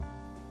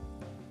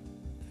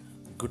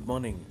Good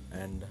morning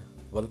and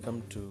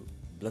welcome to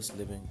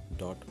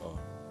blessedliving.org.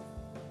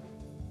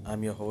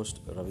 I'm your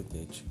host Ravi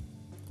Tej.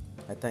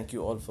 I thank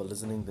you all for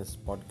listening this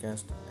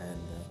podcast and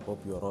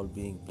hope you are all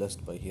being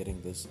blessed by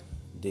hearing this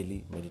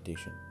daily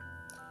meditation.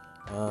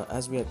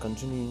 As we are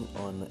continuing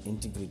on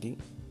integrity,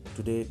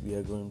 today we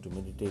are going to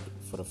meditate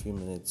for a few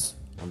minutes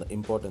on the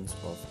importance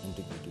of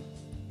integrity.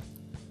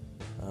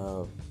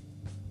 Uh,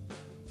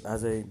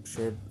 as I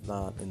shared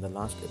in the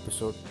last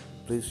episode,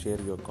 please share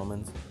your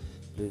comments.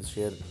 Please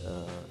share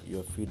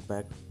your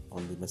feedback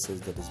on the message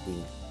that is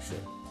being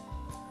shared.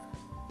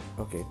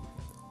 Okay,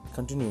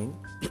 continuing.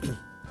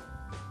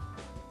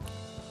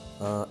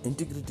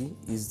 Integrity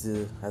is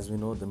as we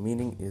know, the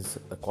meaning is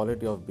the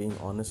quality of being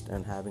honest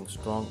and having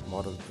strong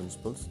moral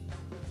principles.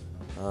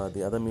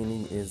 The other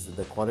meaning is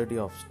the quality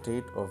of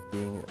state of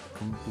being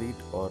complete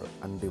or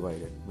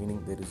undivided,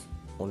 meaning there is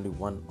only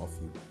one of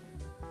you.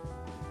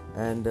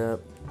 And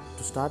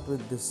to start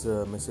with this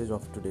message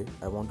of today,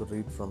 I want to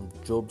read from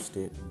Job's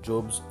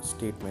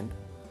statement.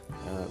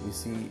 We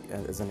see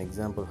as an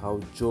example how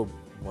Job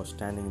was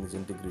standing in his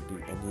integrity,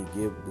 and he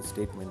gave the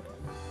statement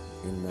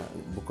in the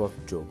book of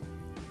Job.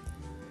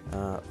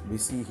 We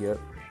see here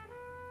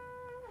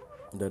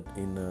that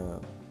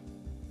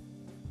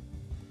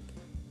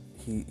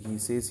he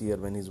says here,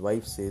 when his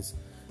wife says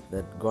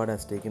that God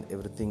has taken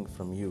everything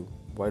from you,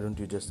 why don't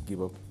you just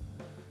give up?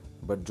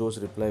 But Job's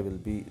reply will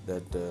be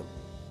that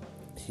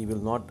he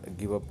will not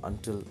give up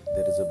until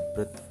there is a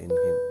breath in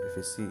him. If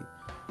you see,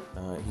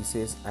 he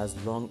says, as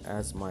long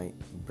as my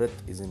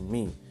breath is in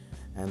me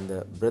and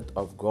the breath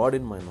of God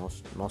in my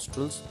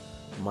nostrils,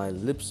 my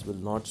lips will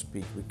not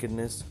speak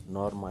wickedness,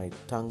 nor my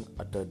tongue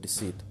utter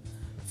deceit.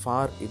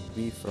 Far it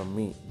be from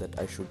me that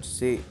I should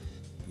say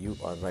you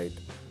are right.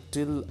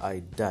 Till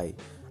I die,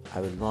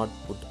 I will not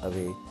put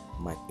away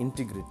my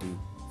integrity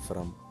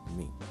from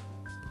me.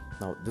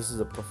 Now, this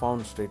is a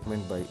profound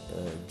statement by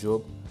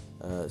Job,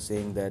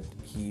 saying that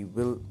he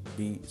will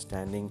be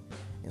standing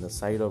in the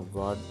side of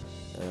God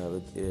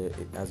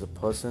as a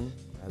person,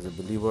 as a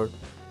believer,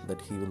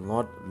 that he will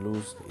not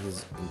lose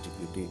his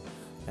integrity.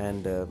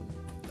 And it's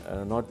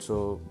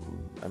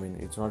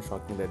not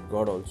shocking that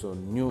God also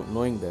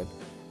knowing that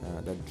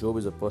Job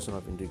is a person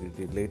of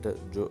integrity. Later,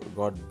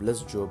 God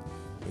blessed Job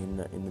in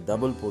a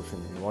double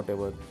portion in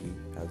whatever he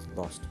has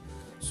lost.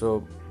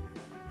 So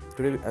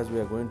today, as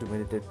we are going to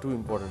meditate,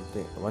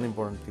 one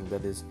important thing,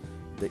 that is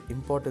the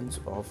importance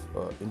of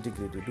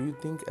integrity. Do you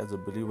think as a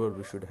believer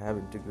we should have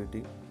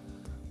integrity?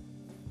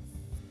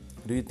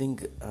 Do you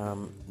think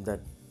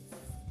that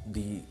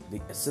the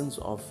essence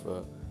of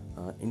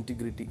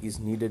integrity is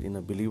needed in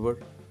a believer,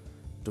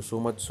 to so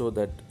much so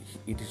that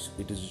it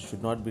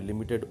should not be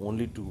limited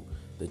only to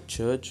the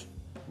church,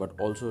 but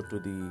also to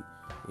the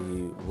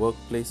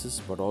workplaces,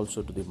 but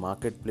also to the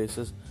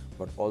marketplaces,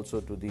 but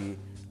also to the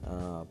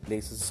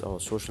places or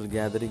social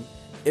gathering,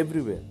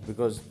 everywhere?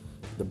 Because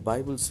the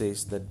Bible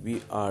says that we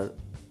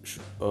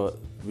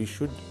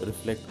should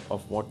reflect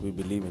of what we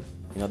believe in.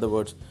 In other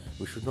words,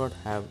 we should not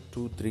have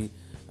 2-3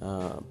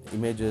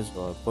 images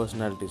or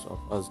personalities of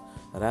us.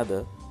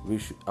 Rather,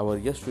 our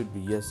yes should be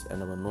yes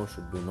and our no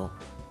should be no.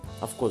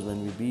 Of course,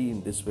 when we be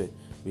in this way,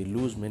 we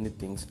lose many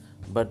things.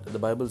 But the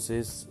Bible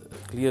says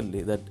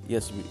clearly that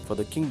yes, for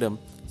the kingdom's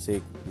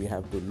sake, we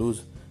have to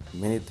lose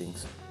many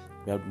things.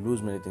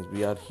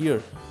 We are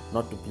here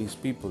not to please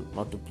people,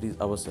 not to please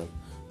ourselves,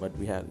 but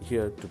we are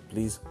here to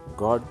please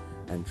God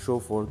and show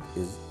forth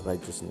His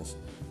righteousness.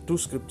 Two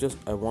scriptures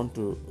I want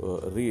to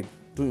read,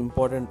 two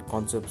important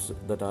concepts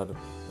that are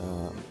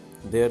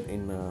there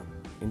in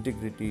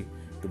integrity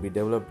to be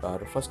developed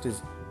are, first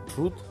is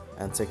truth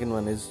and second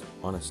one is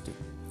honesty.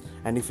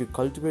 And if we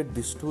cultivate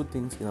these two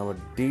things in our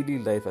daily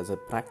life as a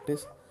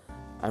practice,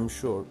 I'm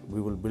sure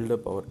we will build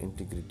up our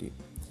integrity.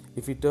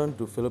 If we turn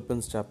to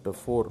Philippians chapter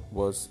 4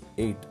 verse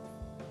 8,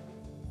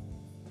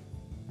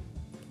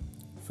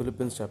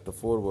 Philippians chapter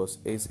 4 verse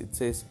 8, it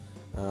says,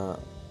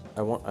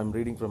 I'm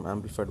reading from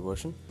Amplified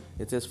Version.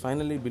 It says,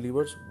 finally,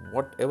 believers,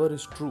 whatever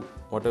is true,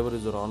 whatever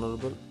is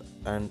honorable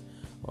and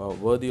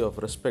worthy of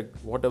respect,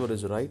 whatever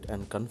is right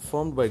and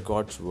confirmed by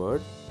God's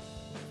word.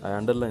 I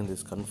underline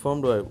this,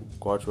 confirmed by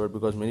God's word,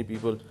 because many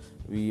people,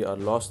 we are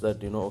lost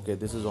that, okay,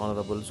 this is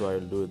honorable, so I'll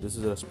do it. This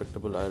is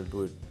respectable, I'll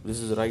do it. This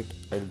is right,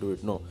 I'll do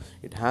it. No,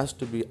 it has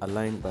to be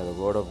aligned by the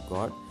word of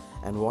God.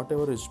 And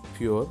whatever is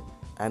pure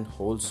and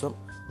wholesome,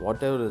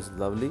 whatever is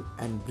lovely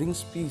and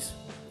brings peace,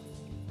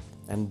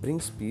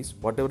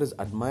 whatever is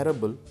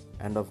admirable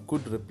and of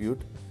good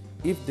repute,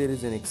 if there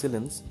is an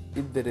excellence,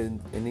 if there is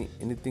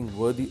anything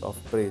worthy of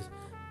praise,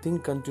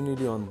 think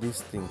continually on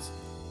these things.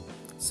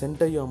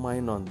 Center your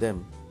mind on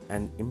them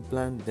and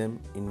implant them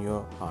in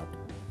your heart.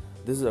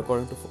 This is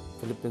according to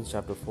Philippians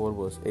chapter 4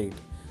 verse 8.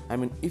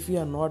 If we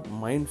are not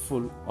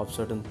mindful of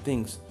certain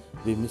things,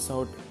 we miss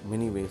out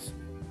many ways.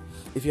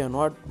 If we are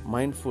not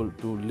mindful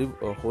to live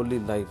a holy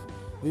life,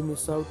 we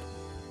miss out,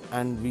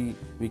 and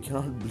we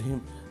cannot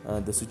blame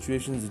the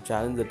situations, the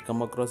challenge that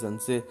come across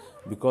and say,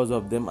 because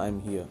of them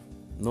I'm here.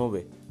 No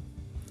way.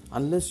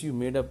 Unless we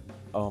made up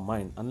our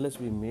mind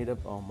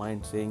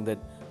saying that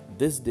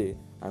this day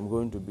I'm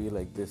going to be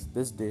like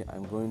this day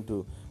I'm going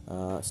to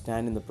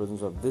stand in the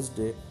presence of this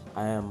day,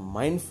 I am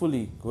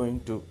mindfully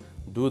going to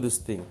do this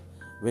thing.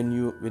 When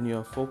you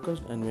are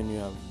focused and when you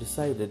have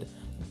decided,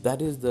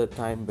 that is the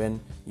time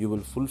when you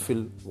will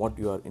fulfill what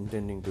you are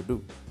intending to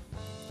do.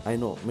 I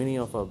know many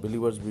of our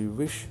believers, we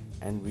wish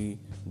and we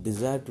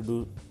desire to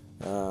do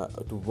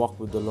to walk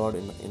with the Lord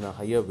in a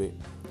higher way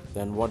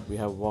than what we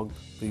have walked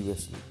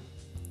previously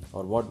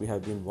or what we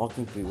have been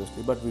walking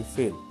previously, but we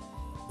fail.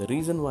 The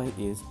reason why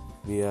is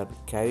we are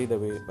carried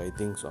away by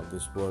things of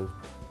this world,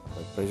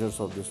 by pressures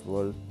of this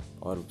world,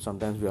 or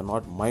sometimes we are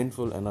not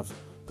mindful enough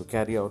to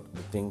carry out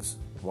the things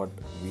what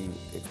we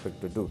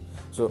expect to do.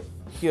 So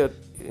here,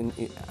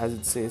 as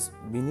it says,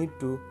 we need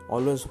to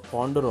always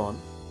ponder on.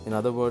 In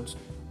other words,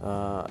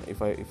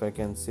 if I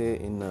can say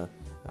in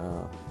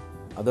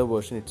other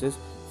version, it says,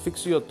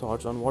 fix your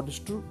thoughts on what is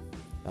true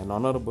and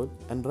honorable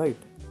and right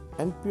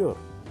and pure.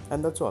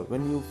 And that's all.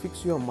 When you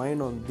fix your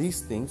mind on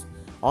these things,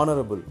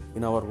 honorable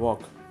in our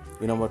walk,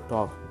 in our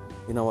talk,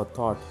 in our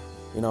thought,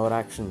 in our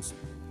actions,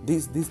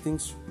 these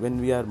things, when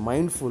we are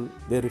mindful,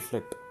 they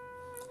reflect.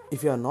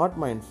 If you are not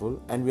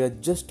mindful and we are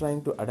just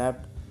trying to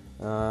adapt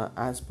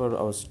as per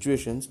our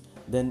situations,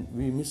 then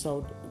we miss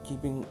out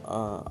keeping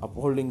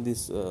upholding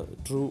these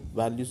true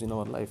values in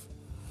our life.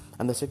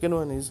 And the second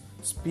one is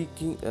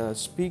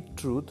speak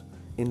truth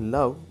in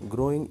love,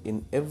 growing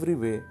in every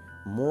way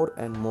more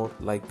and more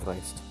like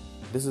Christ.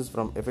 This is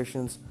from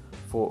Ephesians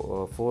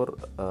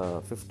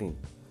 4:15.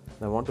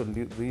 I want to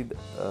read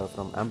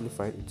from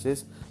Amplified. It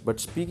says, but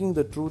speaking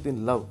the truth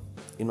in love,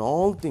 in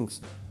all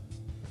things,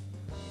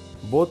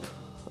 both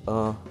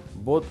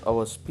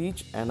our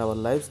speech and our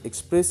lives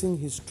expressing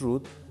His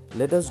truth,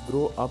 let us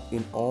grow up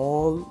in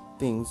all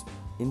things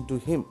into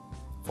Him,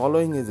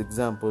 following His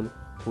example,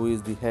 who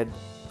is the head,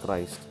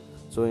 Christ.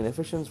 So in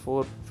Ephesians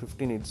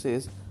 4:15 it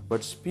says,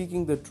 but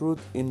speaking the truth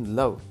in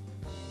love.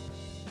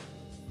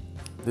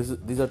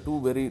 These are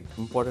two very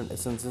important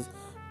essences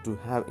to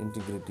have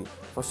integrity.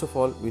 First of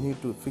all, we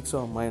need to fix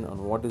our mind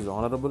on what is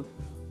honorable,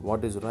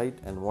 what is right,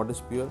 and what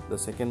is pure. The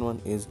second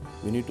one is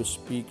we need to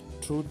speak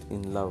truth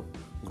in love,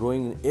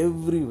 growing in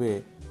every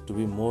way to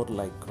be more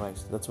like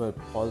Christ. That's why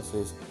Paul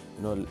says,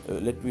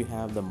 let we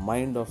have the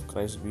mind of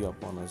Christ be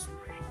upon us.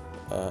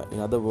 In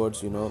other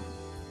words,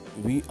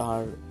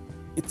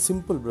 it's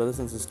simple, brothers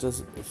and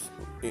sisters.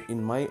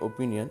 In my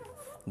opinion,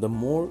 the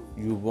more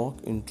you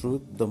walk in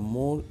truth, the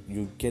more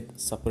you get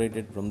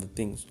separated from the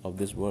things of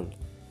this world.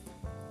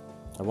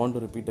 I want to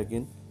repeat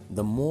again,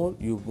 the more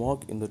you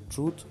walk in the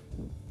truth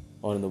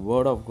or in the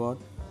word of God,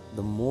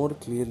 the more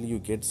clearly you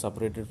get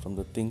separated from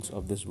the things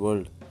of this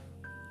world.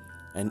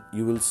 And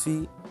you will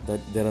see that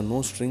there are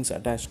no strings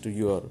attached to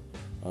your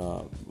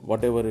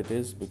whatever it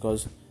is,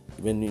 because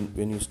when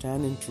you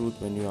stand in truth,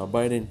 when you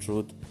abide in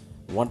truth,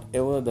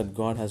 whatever that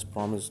God has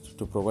promised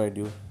to provide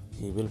you,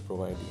 He will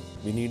provide you.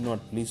 We need not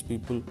please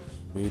people.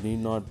 We need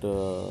not,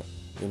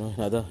 in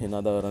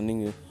other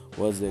running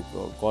words they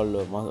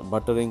called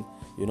buttering.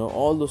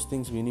 All those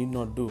things we need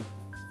not do.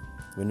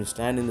 When we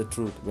stand in the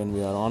truth, when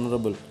we are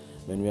honorable,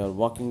 when we are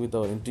walking with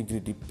our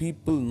integrity,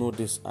 people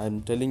notice.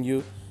 I'm telling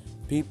you,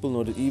 people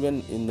notice.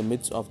 Even in the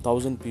midst of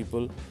 1,000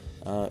 people,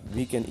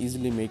 we can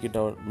easily make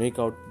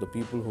out the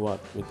people who are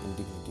with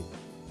integrity.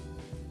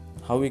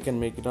 How we can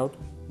make it out?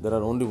 There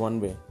are only one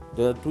way.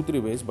 There are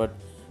 2-3 ways, but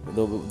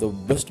the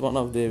best one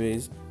of their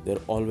ways,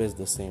 they're always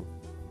the same.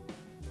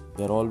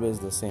 They're always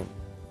the same.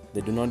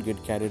 They do not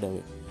get carried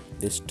away.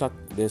 They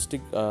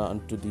stick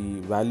unto the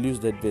values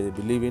that they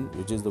believe in,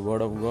 which is the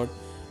word of God,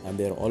 and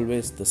they are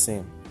always the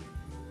same.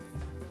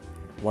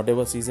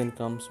 Whatever season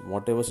comes,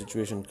 whatever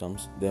situation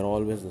comes, they are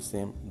always the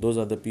same. Those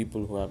are the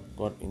people who have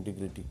got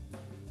integrity.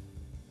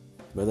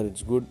 Whether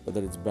it's good,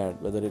 whether it's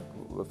bad, whether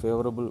it's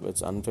favorable, whether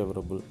it's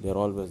unfavorable, they are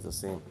always the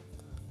same.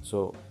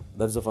 So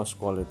that's the first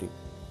quality.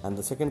 And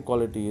the second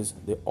quality is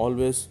they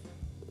always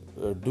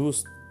do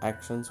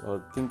actions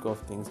or think of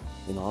things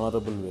in an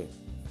honorable way.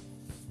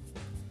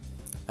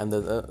 And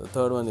the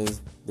third one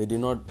is they do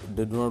not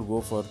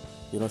go for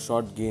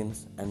short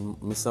gains and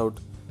miss out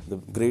the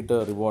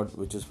greater reward,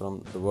 which is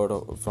from the word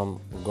from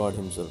God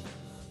Himself.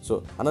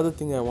 So another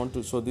thing I want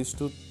to, so these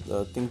two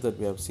things that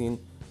we have seen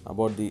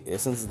about the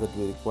essences that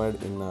we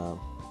required in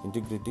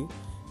integrity.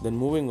 Then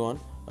moving on,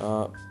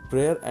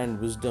 prayer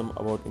and wisdom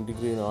about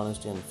integrity,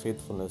 honesty, and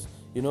faithfulness.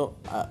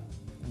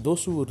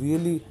 Those who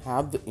really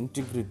have the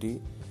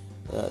integrity,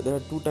 there are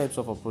two types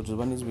of approaches.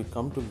 One is we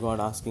come to God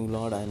asking,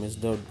 Lord, I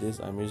missed out this,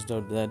 I missed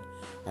out that,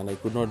 and I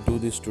could not do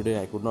this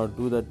today, I could not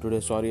do that today,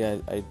 sorry,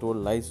 I told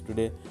lies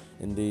today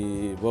in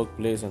the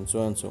workplace, and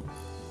so and so.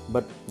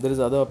 But there is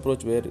other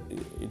approach where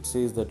it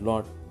says that,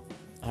 Lord,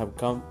 I have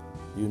come,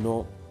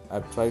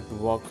 I've tried to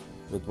walk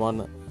with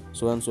one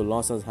so and so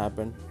loss has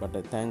happened, but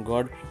I thank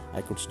God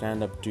I could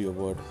stand up to your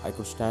word, I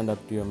could stand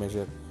up to your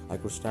measure, I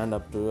could stand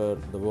up to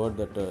the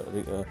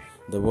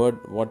word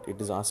what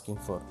it is asking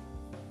for.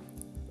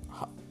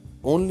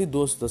 Only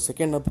the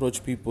second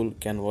approach people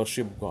can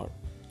worship God,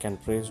 can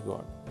praise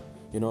God.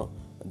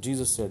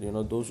 Jesus said,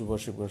 those who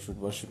worship God should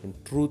worship in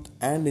truth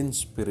and in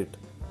spirit.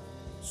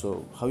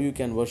 So how you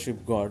can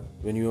worship God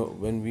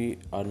when we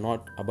are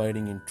not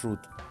abiding in truth?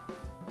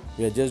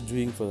 We are just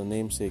doing for the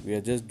name's sake. We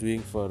are just doing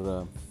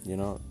for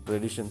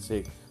tradition's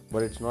sake,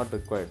 but it's not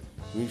required.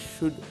 We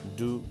should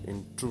do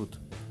in truth,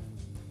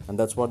 and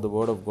that's what the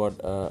Word of God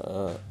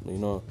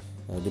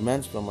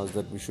demands from us,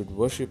 that we should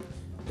worship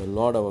the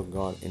Lord our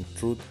God in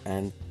truth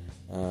and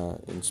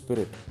in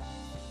spirit.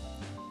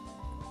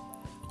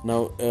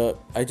 Now,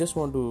 I just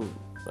want to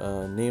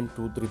name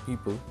three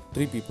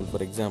people,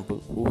 for example,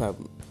 who have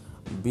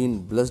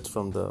been blessed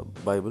from the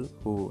Bible,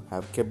 who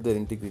have kept their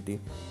integrity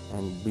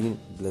and been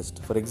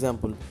blessed. For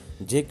example,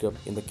 Jacob,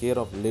 in the care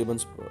of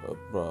Laban's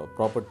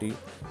property,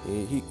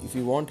 if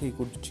he want, he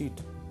could cheat,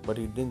 but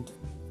he didn't.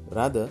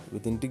 Rather,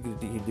 with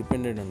integrity, he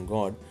depended on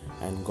God,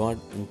 and God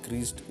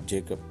increased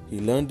Jacob. He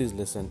learned his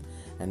lesson,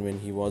 and when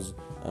he was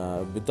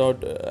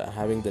without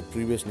having that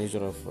previous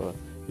nature of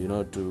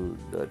to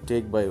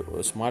take by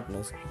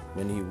smartness,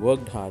 when he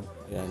worked hard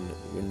and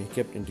when he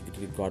kept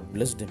integrity, God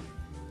blessed him.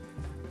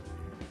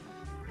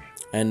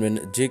 And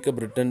when Jacob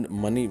returned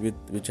money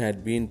which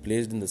had been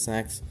placed in the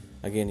sacks,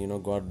 again,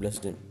 God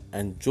blessed him.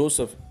 And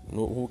Joseph,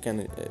 who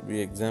can be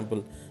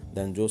example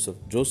than Joseph?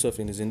 Joseph,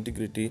 in his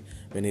integrity,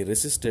 when he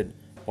resisted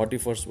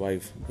Potiphar's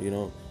wife,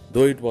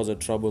 though it was a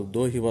trouble,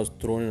 though he was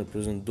thrown in a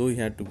prison, though he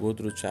had to go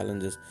through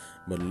challenges,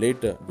 but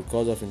later,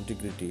 because of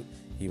integrity,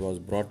 he was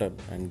brought up,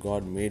 and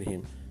God made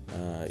him,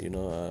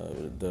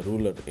 the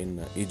ruler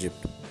in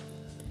Egypt.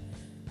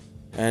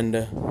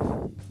 And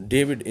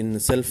David, in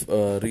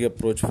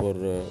self-reproach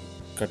for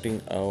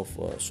cutting off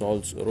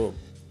Saul's robe,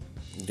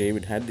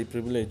 David had the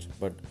privilege,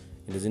 but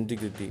in his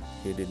integrity,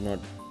 he did not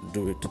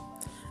do it.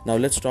 Now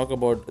let's talk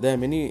about, there are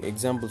many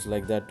examples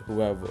like that who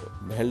have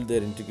held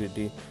their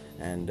integrity,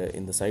 and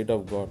in the sight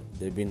of God,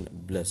 they've been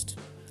blessed.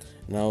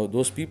 Now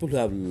those people who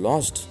have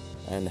lost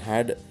and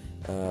had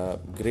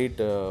great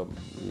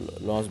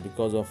loss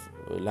because of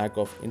lack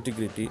of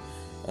integrity,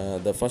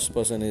 the first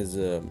person is,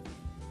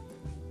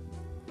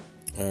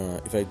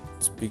 if I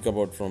speak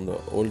about from the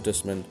Old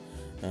Testament,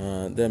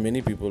 there are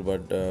many people,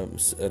 but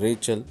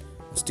Rachel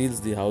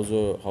steals the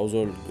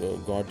household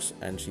gods,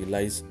 and she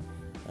lies.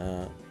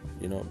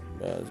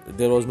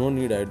 There was no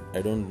need. I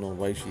don't know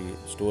why she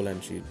stole,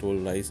 and she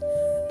told lies,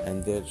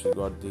 and there she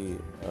got the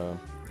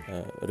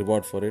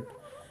reward for it.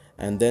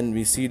 And then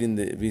we see in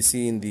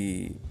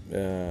the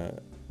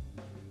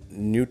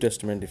New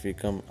Testament, if we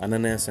come,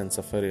 Ananias and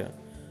Sapphira,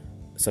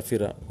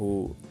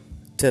 who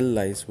tell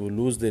lies, who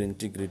lose their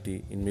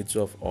integrity in midst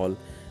of all,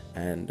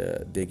 and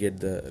they get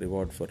the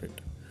reward for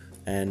it.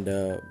 And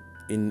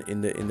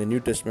in the New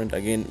Testament,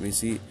 again, we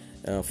see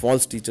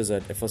false teachers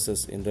at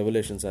Ephesus in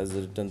Revelations, as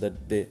written,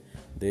 that they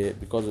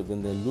because of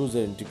when they lose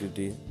their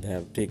integrity, they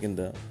have taken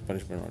the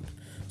punishment on it.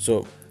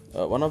 So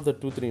one of the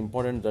 2-3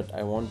 important that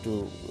I want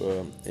to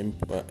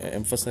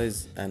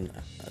emphasize, and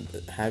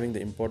having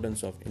the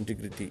importance of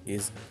integrity,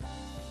 is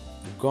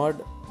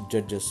God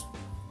judges.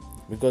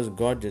 Because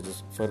God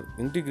judges. For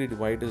integrity,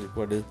 why it is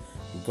required is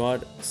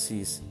God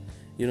sees.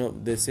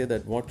 They say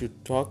that what you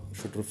talk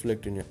should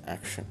reflect in your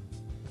action.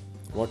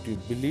 What you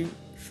believe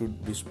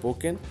should be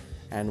spoken,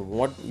 and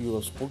what you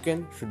have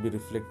spoken should be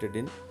reflected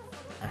in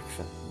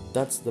action.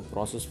 That's the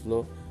process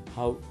flow,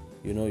 how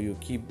you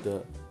keep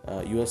the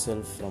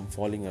yourself from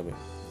falling away.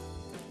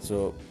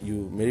 So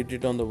you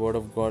meditate on the Word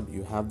of God,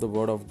 you have the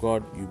Word of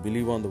God, you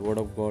believe on the Word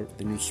of God,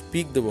 then you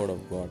speak the Word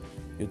of God,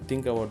 you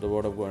think about the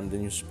Word of God, and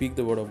then you speak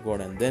the Word of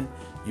God, and then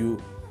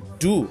you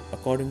do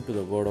according to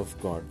the Word of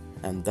God.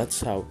 And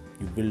that's how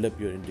you build up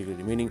your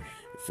integrity. Meaning,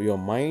 if your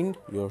mind,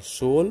 your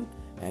soul,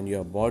 and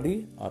your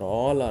body are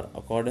all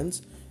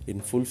accordance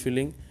in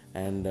fulfilling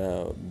and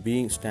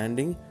being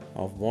standing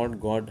of what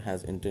God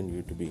has intended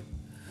you to be.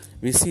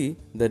 We see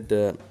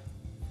that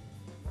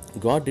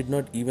God did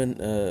not even,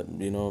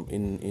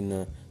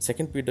 in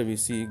 2 Peter we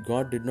see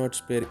God did not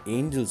spare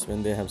angels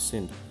when they have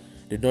sinned,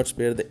 did not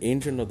spare the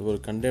ancient of the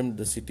world, condemned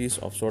the cities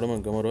of Sodom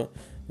and Gomorrah.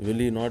 Will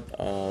he not?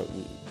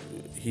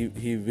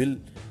 He will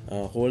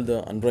hold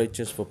the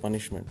unrighteous for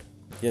punishment.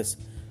 Yes,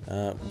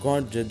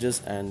 God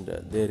judges, and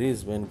there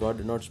is, when God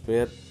did not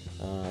spare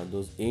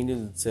those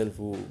angels itself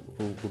who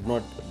could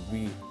not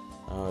be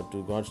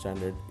to God's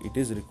standard, it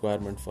is a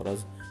requirement for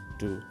us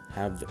to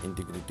have the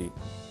integrity.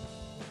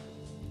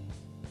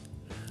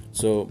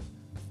 So,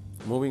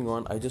 moving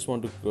on, I just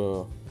want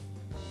to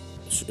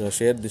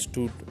share these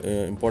 2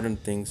 important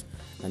things,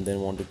 and then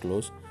want to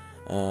close.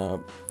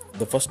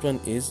 The first one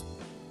is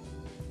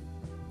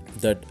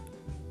that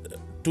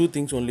 2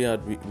 things only are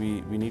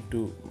we need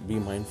to be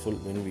mindful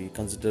when we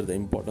consider the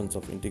importance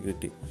of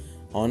integrity: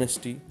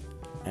 honesty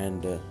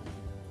and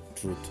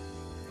truth.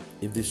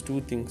 If these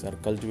 2 things are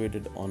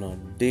cultivated on a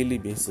daily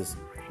basis,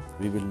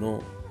 we will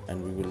know,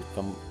 and we will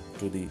come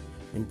to the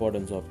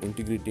importance of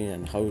integrity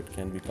and how it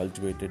can be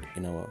cultivated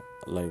in our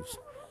lives.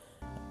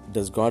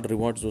 Does God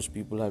reward those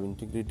people who have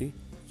integrity?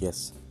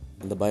 Yes.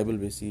 In the Bible,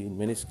 we see in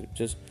many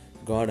scriptures,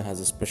 God has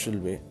a special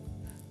way.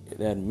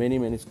 There are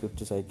many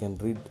scriptures I can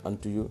read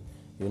unto you,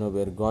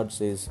 where God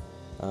says,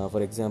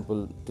 for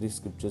example, 3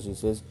 scriptures. He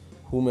says,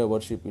 Who may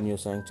worship in your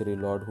sanctuary,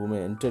 Lord? Who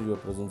may enter your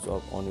presence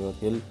on your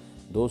hill?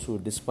 Those who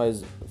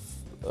despise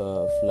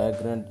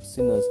flagrant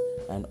sinners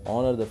and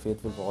honor the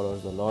faithful followers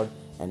of the Lord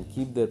and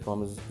keep their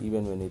promises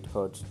even when it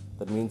hurts.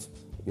 That means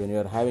when you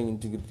are having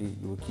integrity,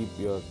 you will keep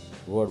your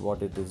word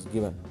what it is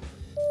given.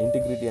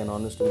 Integrity and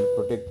honesty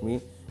will protect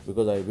me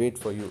because I wait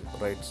for you.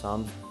 Right?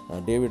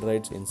 David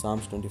writes in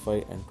Psalms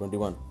 25 and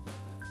 21.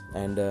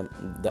 And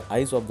the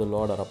eyes of the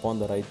Lord are upon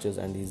the righteous,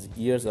 and his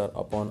ears are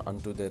upon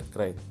unto their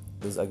cry.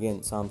 This is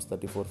again Psalms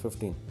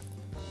 34:15.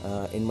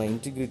 In my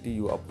integrity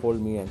you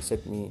uphold me and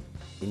set me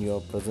in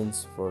your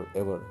presence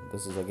forever.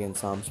 This is again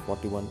Psalms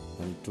 41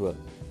 and 12.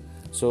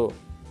 So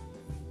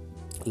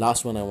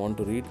last one I want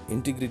to read.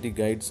 Integrity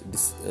guides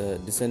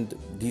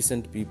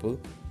decent people,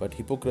 but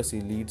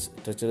hypocrisy leads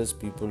treacherous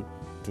people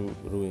to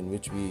ruin.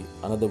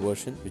 Another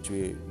version which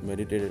we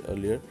meditated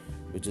earlier,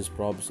 which is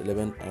Proverbs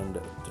 11 and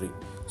 3.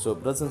 So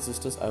brothers and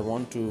sisters, I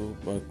want to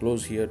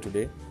close here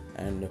today,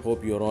 and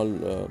hope you are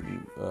all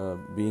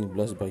being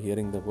blessed by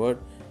hearing the word.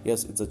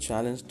 Yes, it's a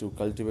challenge to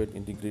cultivate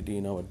integrity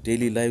in our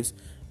daily lives,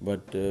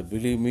 but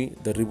believe me,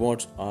 the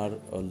rewards are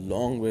a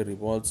long way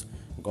rewards.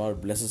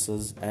 God blesses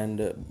us. And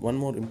one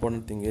more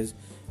important thing is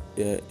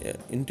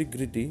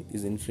integrity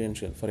is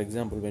influential. For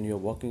example, when you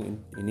are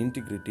walking in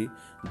integrity,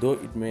 though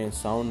it may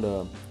sound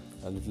a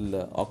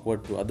little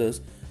awkward to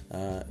others,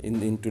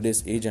 in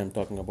today's age I'm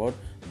talking about,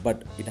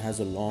 but it has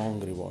a long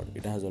reward.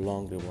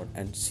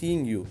 And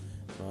seeing you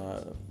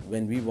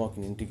when we walk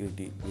in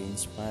integrity, we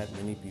inspire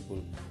many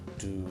people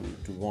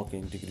to walk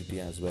in integrity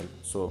as well.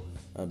 So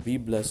be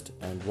blessed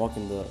and walk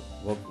in the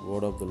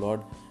word of the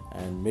Lord,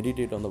 and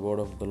meditate on the word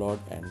of the Lord,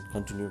 and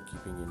continue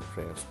keeping in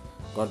prayers.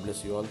 God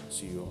bless you all.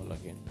 See you all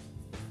again.